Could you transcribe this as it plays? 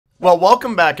Well,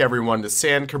 welcome back everyone to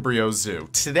San Cabrillo Zoo.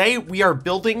 Today we are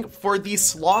building for the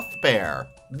sloth bear.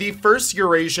 The first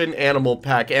Eurasian animal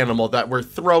pack animal that we're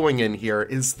throwing in here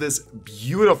is this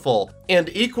beautiful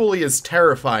and equally as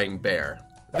terrifying bear.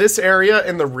 This area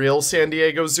in the real San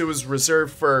Diego Zoo is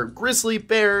reserved for grizzly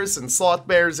bears and sloth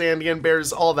bears, Andean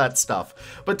bears, all that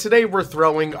stuff. But today we're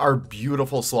throwing our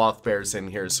beautiful sloth bears in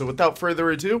here. So without further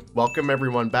ado, welcome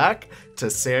everyone back to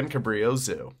San Cabrillo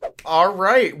Zoo.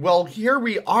 Alright, well here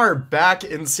we are back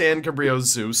in San Cabrillo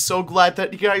Zoo. So glad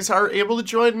that you guys are able to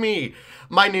join me.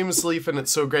 My name is Leaf and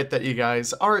it's so great that you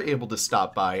guys are able to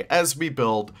stop by as we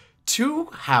build two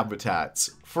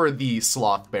habitats for the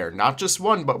sloth bear. Not just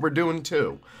one, but we're doing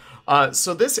two.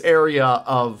 So this area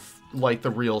of like the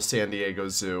real San Diego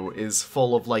Zoo is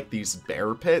full of like these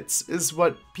bear pits is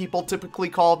what people typically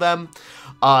call them.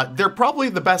 They're probably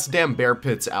the best damn bear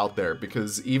pits out there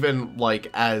because even like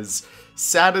as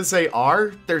sad as they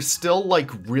are, they're still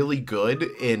like really good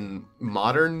in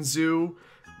modern zoo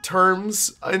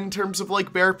terms, in terms of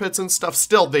like bear pits and stuff.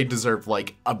 Still, they deserve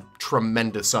like a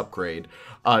tremendous upgrade.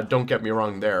 Don't get me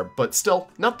wrong there, but still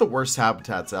not the worst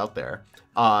habitats out there.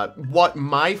 What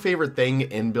my favorite thing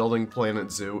in building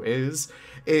Planet Zoo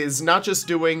is not just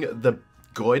doing the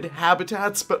good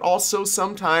habitats, but also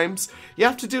sometimes you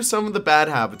have to do some of the bad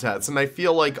habitats. And I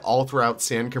feel like all throughout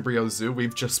San Cabrillo Zoo,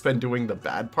 we've just been doing the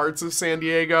bad parts of San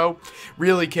Diego.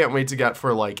 Really can't wait to get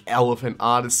for like Elephant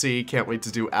Odyssey. Can't wait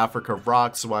to do Africa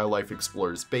Rocks, Wildlife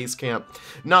Explorers Base Camp.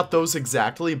 Not those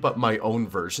exactly, but my own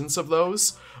versions of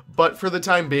those. But for the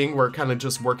time being, we're kind of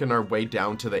just working our way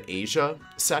down to the Asia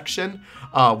section,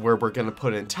 where we're going to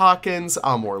put in toucans,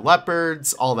 more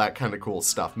leopards, all that kind of cool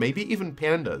stuff. Maybe even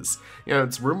pandas. You know,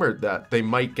 it's rumored that they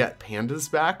might get pandas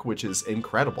back, which is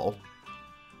incredible.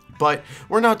 But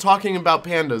we're not talking about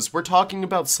pandas, we're talking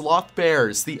about sloth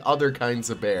bears, the other kinds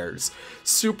of bears.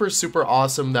 Super, super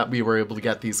awesome that we were able to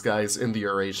get these guys in the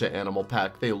Eurasia Animal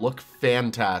Pack. They look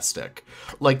fantastic.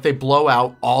 Like, they blow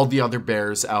out all the other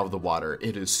bears out of the water.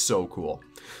 It is so cool.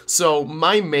 So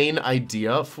my main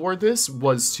idea for this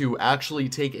was to actually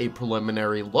take a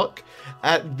preliminary look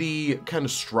at the kind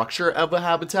of structure of a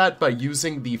habitat by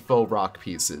using the faux rock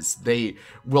pieces. They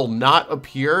will not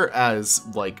appear as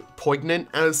like poignant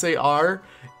as they are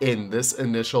in this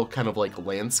initial kind of like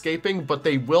landscaping, but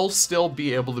they will still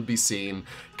be able to be seen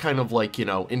kind of like, you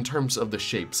know, in terms of the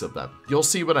shapes of them. You'll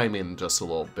see what I mean in just a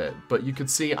little bit, but you can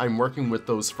see I'm working with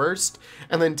those first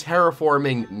and then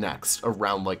terraforming next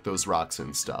around like those rocks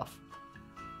and stuff.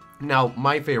 Now,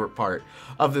 my favorite part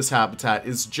of this habitat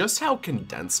is just how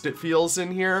condensed it feels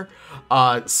in here.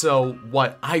 So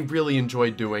what I really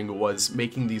enjoyed doing was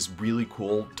making these really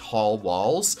cool tall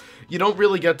walls. You don't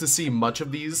really get to see much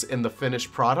of these in the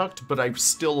finished product, but I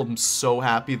still am so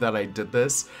happy that I did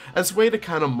this as a way to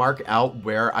kind of mark out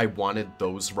where I wanted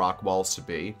those rock walls to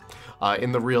be.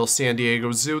 In the real San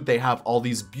Diego Zoo, they have all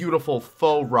these beautiful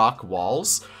faux rock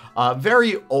walls.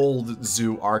 Very old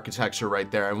zoo architecture right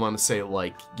there. I want to say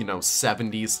like, you know,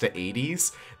 70s to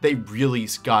 80s. They really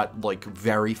got like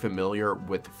very familiar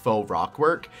with faux rock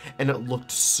work and it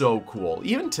looked so cool.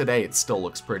 Even today it still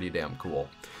looks pretty damn cool.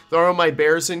 Throw my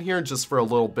bears in here just for a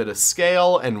little bit of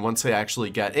scale, and once they actually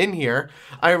get in here,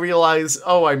 I realize,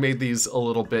 oh, I made these a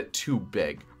little bit too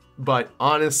big. But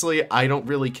honestly, I don't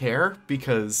really care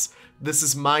because this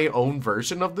is my own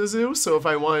version of the zoo, so if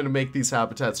I wanted to make these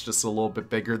habitats just a little bit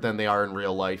bigger than they are in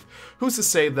real life, who's to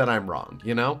say that I'm wrong,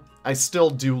 you know? I still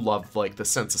do love, like, the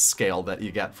sense of scale that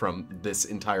you get from this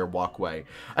entire walkway.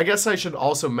 I guess I should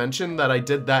also mention that I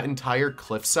did that entire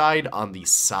cliffside on the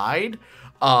side,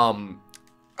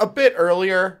 a bit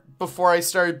earlier before I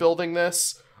started building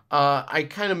this. I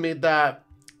kind of made that,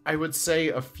 I would say,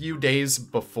 a few days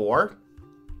before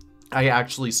I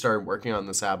actually started working on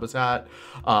this habitat,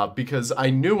 because I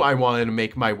knew I wanted to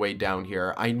make my way down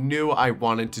here. I knew I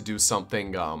wanted to do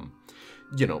something,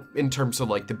 you know, in terms of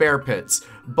like the bear pits,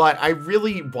 but I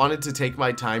really wanted to take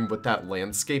my time with that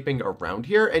landscaping around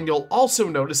here. And you'll also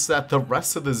notice that the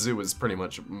rest of the zoo is pretty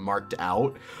much marked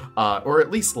out, or at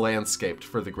least landscaped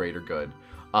for the greater good.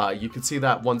 You can see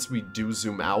that once we do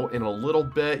zoom out in a little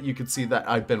bit, you can see that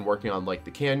I've been working on like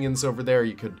the canyons over there.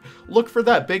 You could look for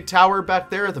that big tower back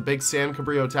there, the big San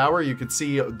Cabrillo Tower. You could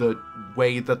see the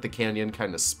way that the canyon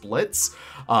kind of splits.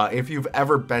 If you've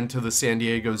ever been to the San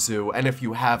Diego Zoo, and if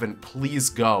you haven't, please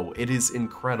go. It is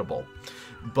incredible.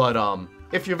 But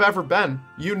if you've ever been,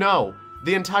 you know,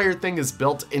 the entire thing is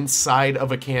built inside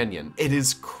of a canyon. It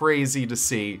is crazy to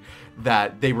see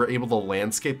that they were able to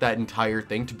landscape that entire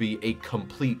thing to be a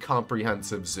complete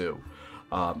comprehensive zoo.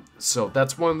 So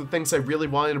that's one of the things I really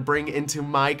wanted to bring into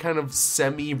my kind of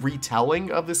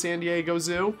semi-retelling of the San Diego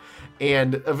Zoo.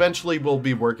 And eventually we'll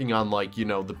be working on, like, you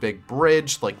know, the big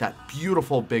bridge, like that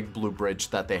beautiful big blue bridge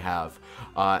that they have.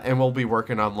 And we'll be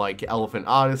working on, like, Elephant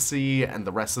Odyssey and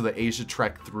the rest of the Asia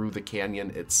trek through the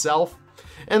canyon itself.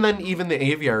 And then even the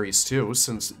aviaries too,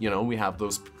 since, you know, we have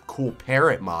those cool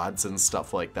parrot mods and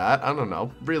stuff like that. I don't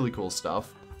know, really cool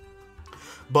stuff.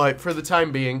 But for the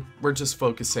time being, we're just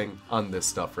focusing on this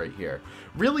stuff right here.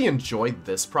 Really enjoyed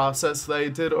this process that I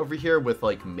did over here with,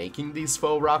 like, making these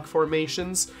faux rock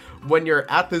formations. When you're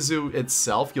at the zoo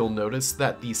itself, you'll notice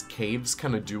that these caves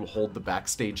kind of do hold the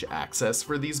backstage access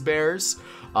for these bears.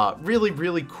 Really,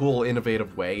 really cool,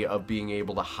 innovative way of being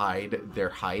able to hide their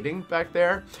hiding back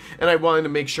there. And I wanted to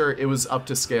make sure it was up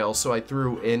to scale, so I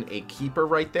threw in a keeper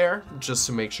right there, just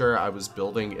to make sure I was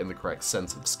building in the correct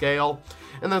sense of scale.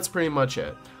 And that's pretty much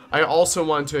it. I also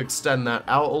wanted to extend that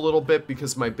out a little bit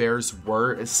because my bears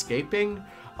were escaping.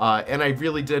 And I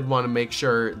really did want to make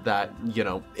sure that, you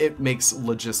know, it makes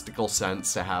logistical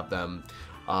sense to have them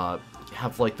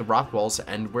have, like, the rock walls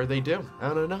end where they do.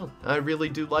 I don't know. I really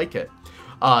do like it.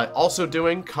 Also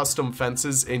doing custom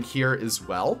fences in here as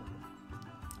well.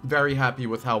 Very happy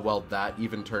with how well that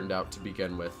even turned out to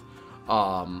begin with.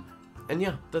 And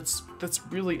yeah, that's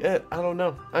really it. I don't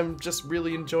know. I'm just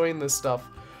really enjoying this stuff.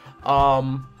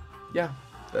 Yeah,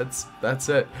 that's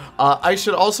it. I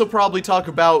should also probably talk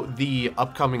about the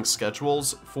upcoming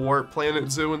schedules for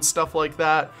Planet Zoo and stuff like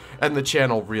that, and the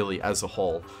channel really as a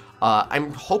whole.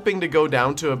 I'm hoping to go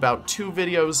down to about 2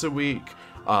 videos a week.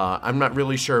 I'm not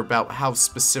really sure about how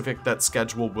specific that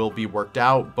schedule will be worked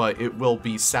out, but it will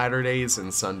be Saturdays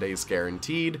and Sundays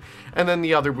guaranteed, and then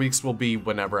the other weeks will be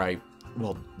whenever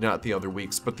well, not the other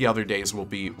weeks, but the other days will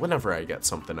be whenever I get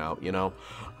something out, you know?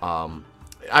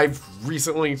 I've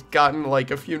recently gotten,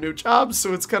 like, a few new jobs,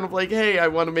 so it's kind of like, hey, I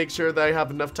want to make sure that I have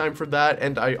enough time for that,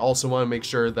 and I also want to make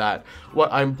sure that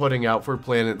what I'm putting out for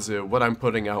Planet Zoo, what I'm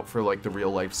putting out for, like, the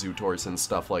real-life zoo tours and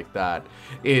stuff like that,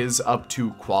 is up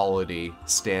to quality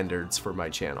standards for my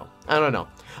channel. I don't know.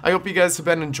 I hope you guys have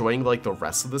been enjoying, like, the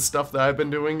rest of the stuff that I've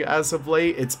been doing as of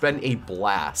late. It's been a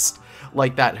blast.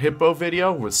 Like, that hippo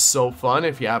video was so fun.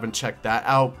 If you haven't checked that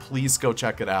out, please go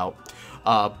check it out.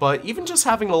 But even just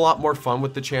having a lot more fun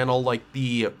with the channel, like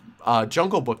the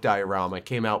Jungle Book diorama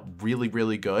came out really,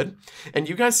 really good. And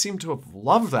you guys seem to have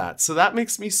loved that. So that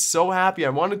makes me so happy. I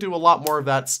want to do a lot more of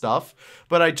that stuff,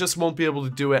 but I just won't be able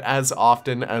to do it as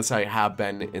often as I have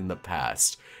been in the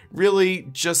past. Really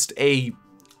just a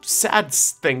sad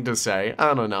thing to say,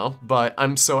 I don't know, but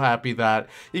I'm so happy that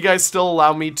you guys still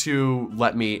allow me to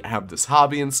let me have this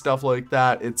hobby and stuff like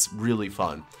that. It's really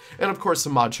fun. And of course the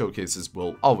mod showcases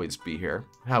will always be here.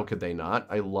 How could they not?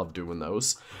 I love doing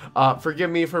those.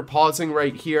 Forgive me for pausing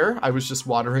right here. I was just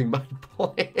watering my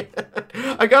plant.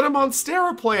 I got a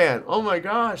Monstera plant. Oh my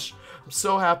gosh. I'm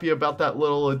so happy about that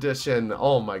little addition.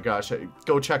 Oh my gosh.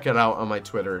 Go check it out on my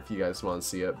Twitter if you guys want to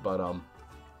see it. But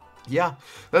yeah,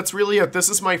 that's really it. This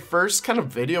is my first kind of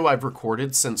video I've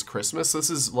recorded since Christmas. This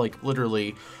is, like,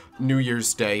 literally New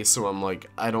Year's Day, so I'm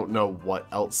like, I don't know what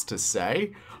else to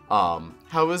say. How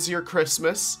was your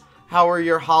Christmas? How are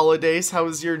your holidays? How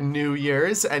was your New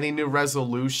Year's? Any new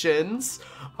resolutions?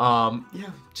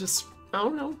 Yeah, just, I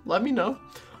don't know, let me know.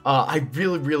 I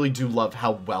really, really do love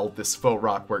how well this faux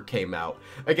rock work came out.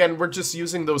 Again, we're just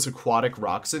using those aquatic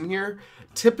rocks in here.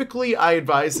 Typically, I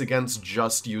advise against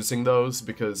just using those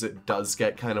because it does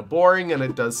get kind of boring and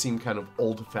it does seem kind of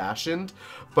old-fashioned.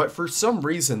 But for some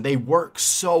reason, they work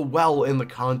so well in the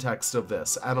context of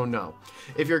this. I don't know.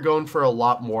 If you're going for a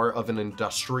lot more of an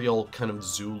industrial kind of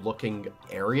zoo-looking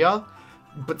area,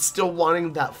 but still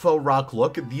wanting that faux rock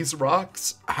look, these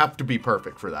rocks have to be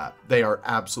perfect for that. They are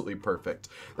absolutely perfect.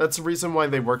 That's the reason why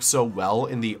they work so well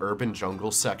in the urban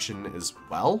jungle section as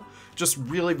well. Just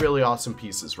really, really awesome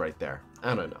pieces right there.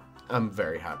 I don't know. I'm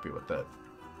very happy with it.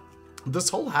 This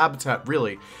whole habitat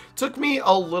really took me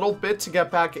a little bit to get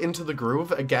back into the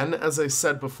groove. Again, as I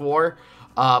said before,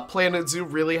 Planet Zoo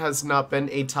really has not been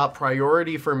a top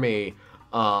priority for me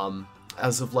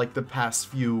as of, like, the past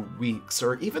few weeks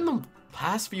or even the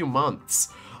past few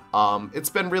months.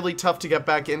 It's been really tough to get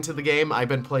back into the game. I've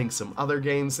been playing some other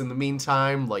games in the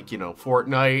meantime, like, you know,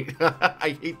 Fortnite. I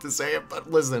hate to say it, but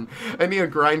listen, I need a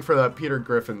grind for that Peter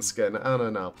Griffin skin. I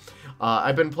don't know.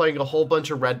 I've been playing a whole bunch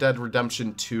of Red Dead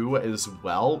Redemption 2 as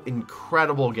well.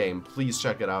 Incredible game. Please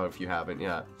check it out if you haven't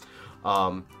yet.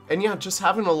 And yeah, just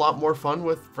having a lot more fun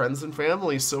with friends and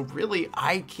family. So really,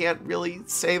 I can't really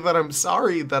say that I'm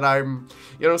sorry that I'm,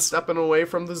 you know, stepping away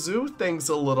from the zoo things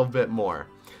a little bit more.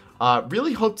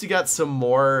 Really hope to get some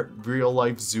more real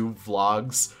life zoo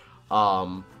vlogs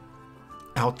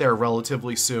out there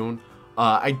relatively soon.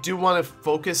 I do want to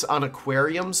focus on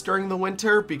aquariums during the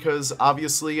winter because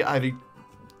obviously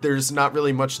there's not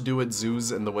really much to do at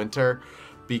zoos in the winter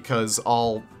because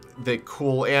all the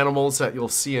cool animals that you'll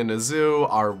see in a zoo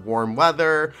are warm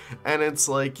weather, and it's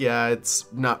like, yeah, it's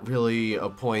not really a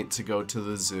point to go to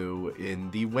the zoo in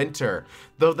the winter.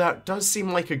 Though that does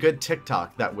seem like a good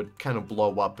TikTok that would kind of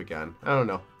blow up again. I don't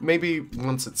know. Maybe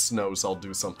once it snows, I'll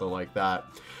do something like that.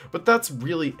 But that's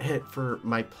really it for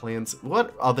my plans.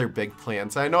 What other big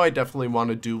plans? I know I definitely want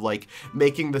to do, like,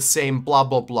 making the same blah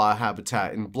blah blah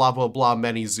habitat in blah blah blah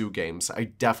many zoo games. I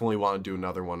definitely want to do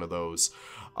another one of those.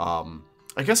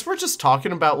 I guess we're just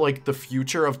talking about, like, the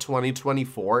future of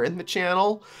 2024 in the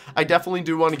channel. I definitely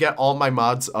do want to get all my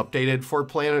mods updated for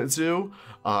Planet Zoo.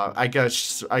 I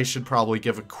guess I should probably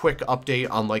give a quick update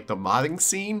on, like, the modding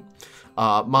scene.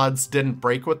 Mods didn't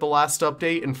break with the last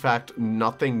update. In fact,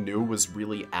 nothing new was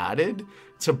really added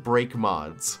to break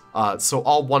mods. So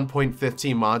all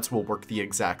 1.15 mods will work the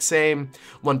exact same.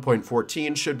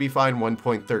 1.14 should be fine.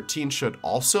 1.13 should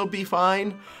also be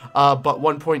fine. But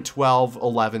 1.12,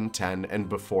 11, 10, and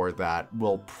before that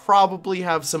will probably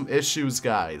have some issues,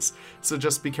 guys. So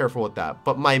just be careful with that.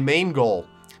 But my main goal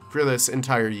for this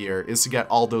entire year is to get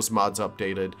all those mods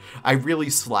updated. I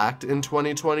really slacked in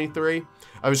 2023.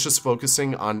 I was just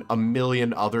focusing on a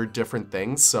million other different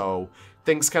things, so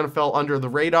things kind of fell under the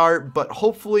radar, but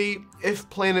hopefully, if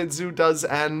Planet Zoo does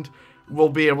end, we'll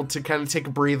be able to kind of take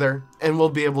a breather, and we'll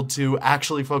be able to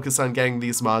actually focus on getting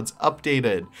these mods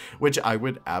updated, which I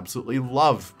would absolutely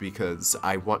love, because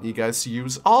I want you guys to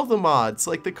use all the mods,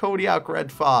 like the Kodiak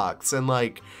Red Fox, and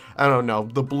like, I don't know,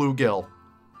 the Bluegill.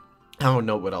 I don't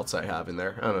know what else I have in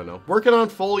there. I don't know. Working on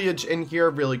foliage in here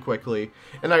really quickly.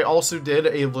 And I also did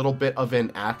a little bit of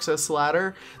an access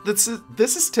ladder.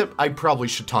 I probably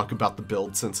should talk about the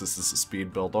build since this is a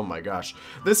speed build. Oh my gosh.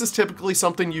 This is typically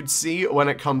something you'd see when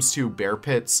it comes to bear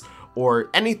pits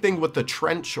or anything with a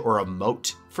trench or a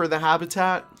moat for the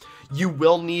habitat. You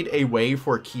will need a way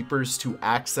for keepers to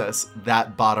access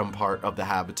that bottom part of the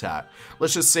habitat.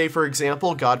 Let's just say, for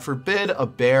example, God forbid, a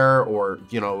bear or,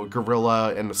 you know, a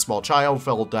gorilla and a small child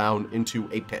fell down into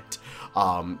a pit.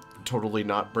 Totally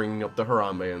not bringing up the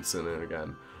Harambe incident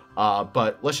again.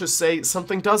 But let's just say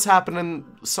something does happen and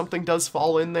something does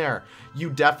fall in there. You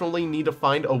definitely need to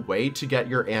find a way to get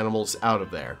your animals out of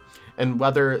there. And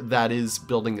whether that is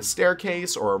building a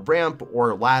staircase or a ramp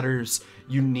or ladders,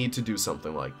 you need to do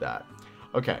something like that.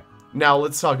 Okay, now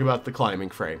let's talk about the climbing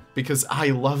frame, because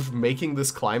I love making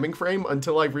this climbing frame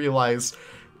until I realized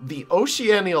the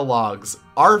Oceania logs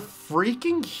are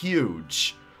freaking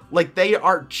huge. Like, they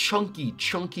are chunky,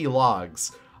 chunky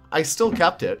logs. I still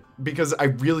kept it because I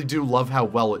really do love how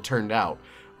well it turned out.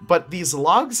 But these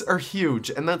logs are huge,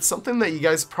 and that's something that you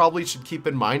guys probably should keep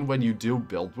in mind when you do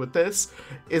build with this,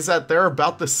 is that they're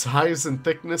about the size and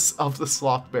thickness of the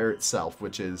sloth bear itself,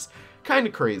 which is kind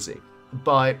of crazy.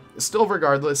 But still,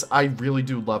 regardless, I really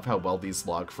do love how well these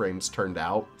log frames turned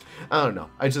out. I don't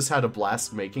know, I just had a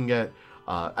blast making it.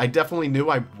 I definitely knew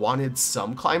I wanted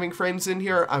some climbing frames in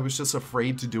here. I was just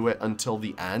afraid to do it until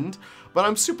the end, but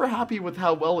I'm super happy with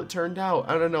how well it turned out.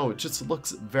 I don't know, it just looks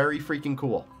very freaking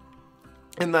cool.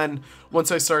 And then once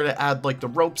I started to add like the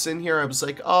ropes in here, I was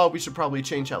like, oh, we should probably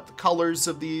change out the colors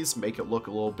of these, make it look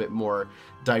a little bit more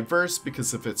diverse,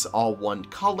 because if it's all one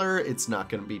color, it's not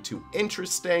going to be too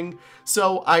interesting.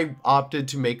 So I opted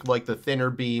to make like the thinner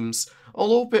beams a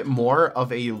little bit more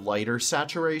of a lighter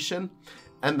saturation.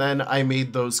 And then I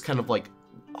made those kind of like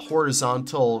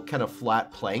horizontal kind of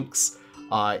flat planks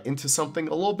into something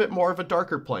a little bit more of a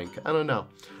darker plank. I don't know.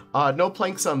 No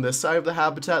planks on this side of the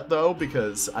habitat though,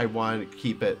 because I wanted to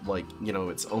keep it like, you know,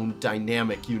 its own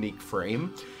dynamic, unique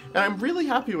frame. And I'm really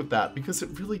happy with that because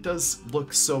it really does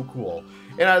look so cool.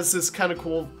 It has this kind of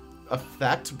cool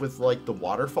effect with like the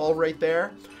waterfall right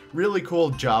there. Really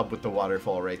cool job with the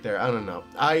waterfall right there. I don't know.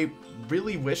 I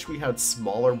really wish we had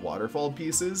smaller waterfall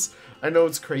pieces. I know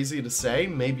it's crazy to say.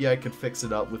 Maybe I could fix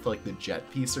it up with like the jet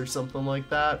piece or something like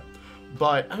that.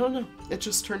 But I don't know. It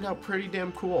just turned out pretty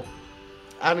damn cool.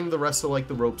 Adding the rest of like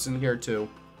the ropes in here too,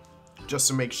 just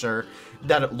to make sure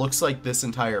that it looks like this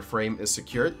entire frame is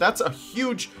secured. That's a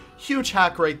huge, huge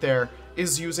hack right there,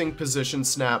 is using position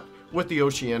snap with the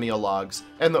Oceania logs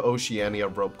and the Oceania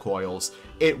rope coils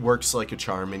it works like a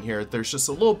charm in here. There's just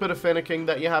a little bit of finicking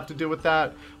that you have to do with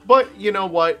that. But you know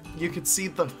what? You could see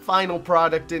the final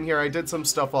product in here. I did some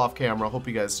stuff off camera. Hope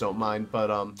you guys don't mind.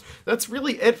 But that's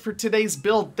really it for today's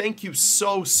build. Thank you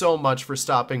so much for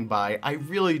stopping by. I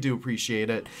really do appreciate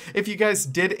it. If you guys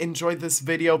did enjoy this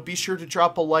video, be sure to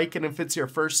drop a like, and if it's your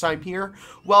first time here,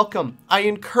 welcome. I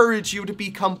encourage you to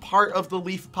become part of the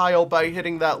leaf pile by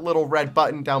hitting that little red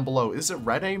button down below. Is it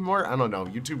red anymore? I don't know.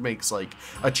 YouTube makes like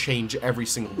a change every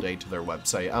single day to their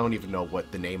website. I don't even know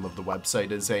what the name of the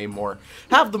website is anymore.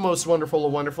 Have the most wonderful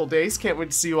of wonderful days. Can't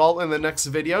wait to see you all in the next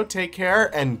video. Take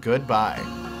care and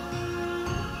goodbye.